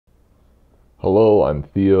Hello, I'm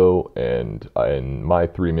Theo, and in my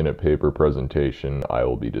 3-minute paper presentation, I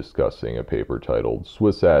will be discussing a paper titled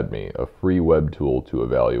SwissADME, a free web tool to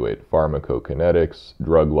evaluate pharmacokinetics,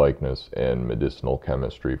 drug likeness, and medicinal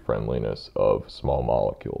chemistry friendliness of small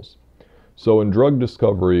molecules. So in drug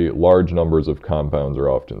discovery, large numbers of compounds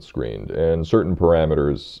are often screened, and certain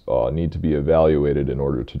parameters need to be evaluated in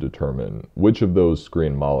order to determine which of those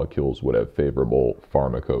screened molecules would have favorable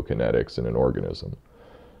pharmacokinetics in an organism.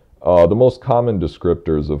 The most common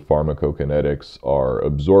descriptors of pharmacokinetics are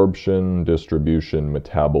absorption, distribution,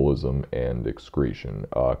 metabolism, and excretion,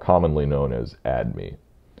 commonly known as ADME.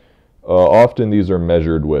 Often these are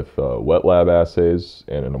measured with wet lab assays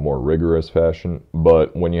and in a more rigorous fashion,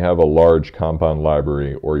 but when you have a large compound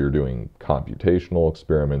library or you're doing computational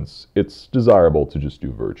experiments, it's desirable to just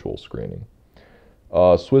do virtual screening.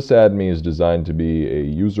 SwissADME is designed to be a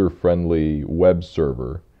user-friendly web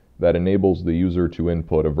server that enables the user to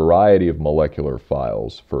input a variety of molecular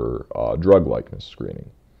files for drug likeness screening.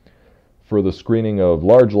 For the screening of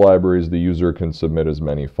large libraries, the user can submit as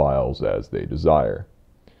many files as they desire.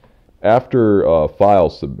 After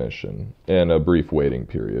file submission and a brief waiting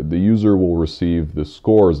period, the user will receive the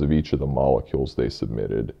scores of each of the molecules they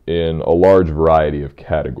submitted in a large variety of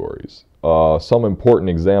categories. Some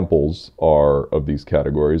important examples of these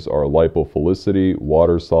categories are lipophilicity,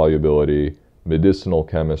 water solubility, medicinal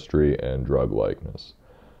chemistry, and drug likeness.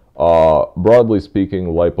 Broadly speaking,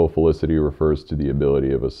 lipophilicity refers to the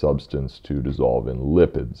ability of a substance to dissolve in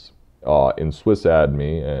lipids. In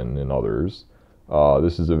SwissADME and in others,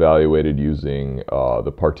 this is evaluated using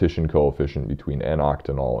the partition coefficient between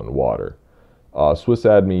N-octanol and water.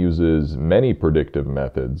 SwissADME uses many predictive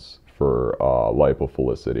methods for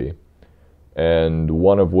lipophilicity, and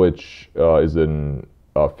one of which is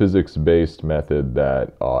a physics-based method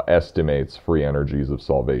that estimates free energies of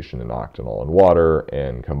solvation in octanol and water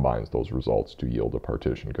and combines those results to yield a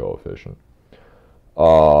partition coefficient.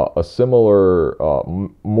 A similar,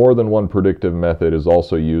 more than one predictive method is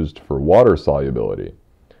also used for water solubility.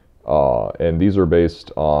 And these are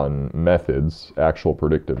based on methods, actual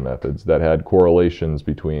predictive methods, that had correlations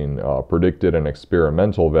between predicted and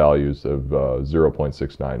experimental values of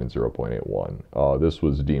 0.69 and 0.81. This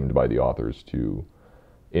was deemed by the authors to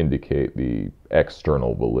indicate the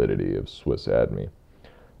external validity of SwissADME.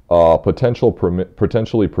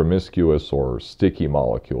 Potentially promiscuous or sticky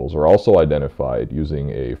molecules are also identified using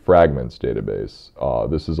a fragments database.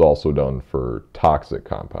 This is also done for toxic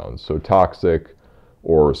compounds. So toxic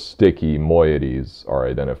or sticky moieties are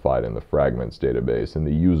identified in the fragments database, and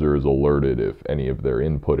the user is alerted if any of their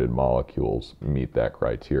inputted molecules meet that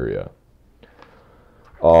criteria.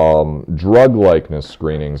 Drug likeness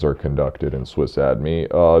screenings are conducted in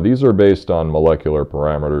SwissADME. These are based on molecular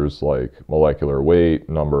parameters like molecular weight,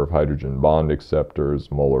 number of hydrogen bond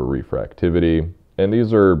acceptors, molar refractivity, and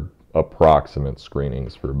these are approximate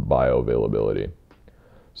screenings for bioavailability.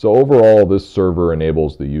 So overall, this server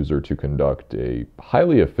enables the user to conduct a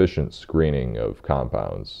highly efficient screening of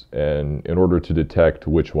compounds, and in order to detect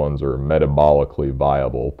which ones are metabolically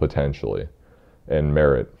viable potentially and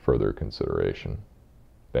merit further consideration.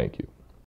 Thank you.